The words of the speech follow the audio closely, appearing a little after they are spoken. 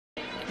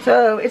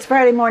So it's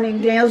Friday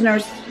morning. Daniel's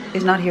nurse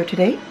is not here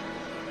today,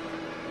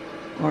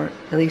 or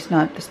at least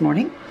not this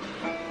morning.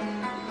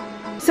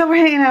 So we're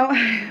hanging out,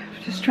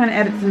 just trying to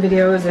edit some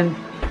videos, and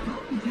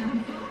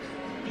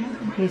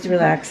he's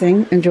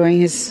relaxing, enjoying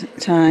his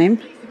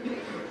time.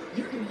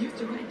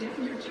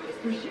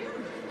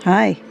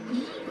 Hi.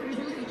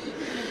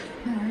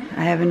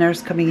 I have a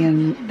nurse coming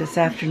in this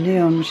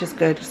afternoon, which is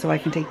good, so I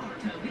can take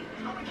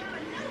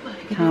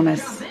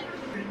Thomas.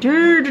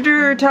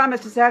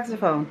 Thomas, the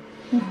saxophone.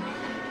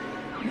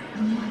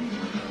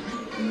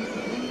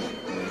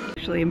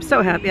 Actually, I'm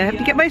so happy. I have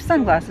to get my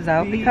sunglasses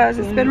out because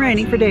it's been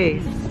raining for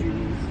days.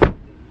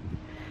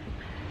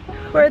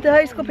 We're at the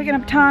high school picking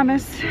up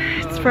Thomas.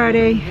 It's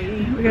Friday.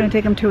 We're going to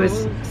take him to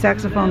his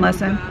saxophone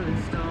lesson.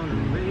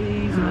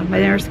 My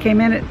nurse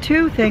came in at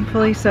 2,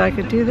 thankfully, so I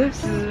could do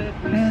this.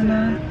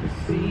 And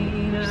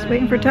just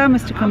waiting for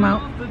Thomas to come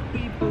out.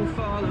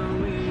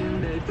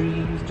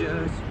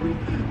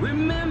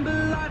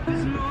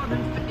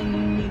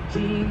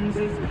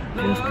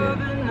 Feels good.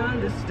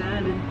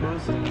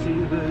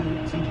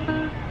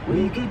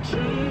 We could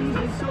change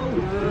this whole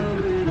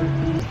world with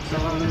a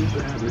song and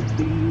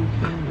gravity.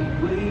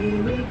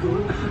 Away we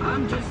go.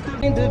 I'm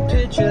just in the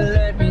picture,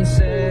 let me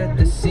set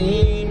the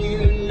scene.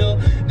 You know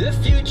the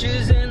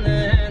future's in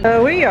the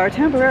hand. We are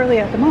temporarily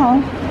at the mall.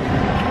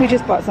 We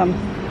just bought some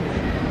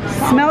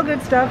smell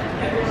good stuff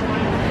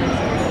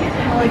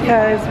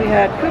because we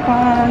had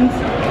coupons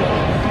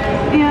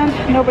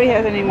and nobody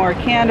has any more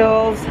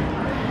candles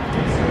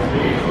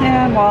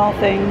and wall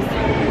things.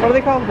 What are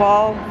they called?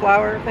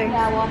 Wallflower things?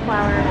 Yeah,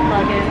 wallflower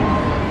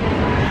plugins.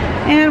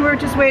 And we're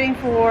just waiting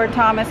for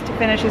Thomas to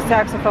finish his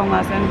saxophone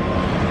lesson.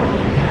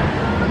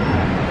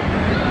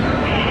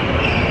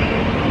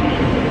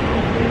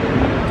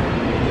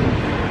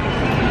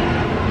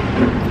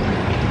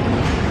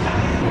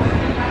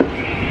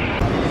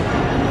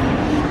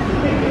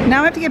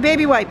 Now I have to get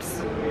baby wipes.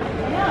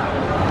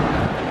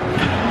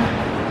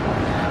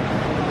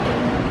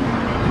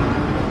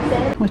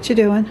 What you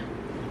doing?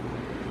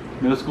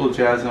 Middle school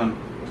jazz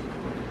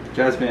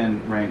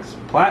band ranks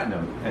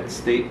platinum at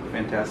State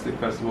Fantastic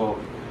Festival.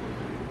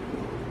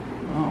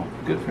 Oh,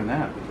 good for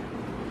that.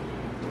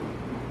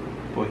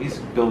 Boy, he's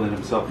building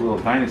himself a little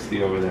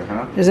dynasty over there,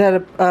 huh? Is that a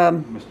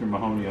Mr.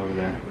 Mahoney over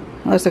there?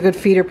 well, that's a good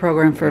feeder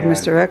program for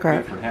Mr.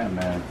 Eckhart. Good for him,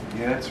 man.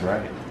 Yeah, that's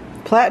right.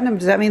 Platinum,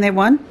 does that mean they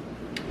won?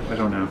 I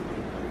don't know.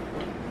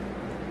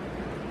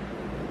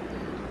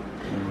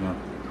 I don't know.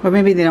 Or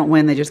maybe they don't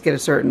win, they just get a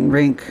certain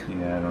rank,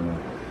 Yeah, I don't know.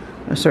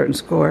 a certain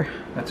score.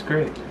 That's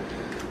great.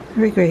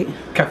 Very great.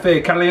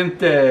 Café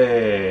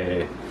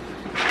Caliente.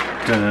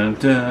 Dun,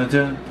 dun, dun,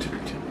 dun,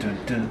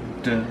 dun, dun,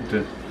 dun,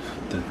 dun,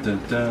 dun,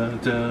 dun,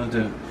 dun,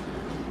 dun.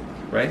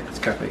 Right? It's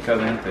Café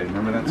Caliente.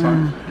 Remember that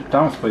song?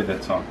 Thomas played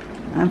that song.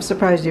 I'm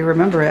surprised you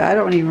remember it. I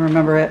don't even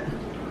remember it.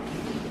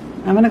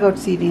 I'm gonna go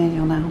see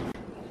Daniel now.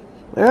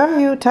 Where are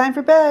you? Time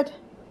for bed.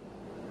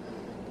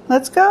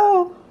 Let's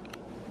go.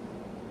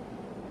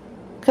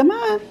 Come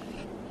on.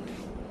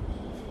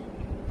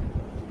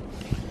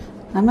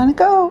 I'm gonna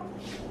go.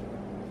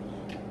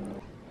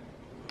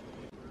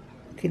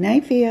 Good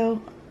night,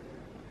 Theo.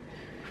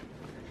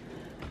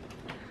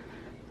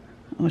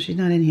 Oh, she's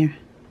not in here.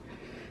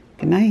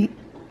 Good night.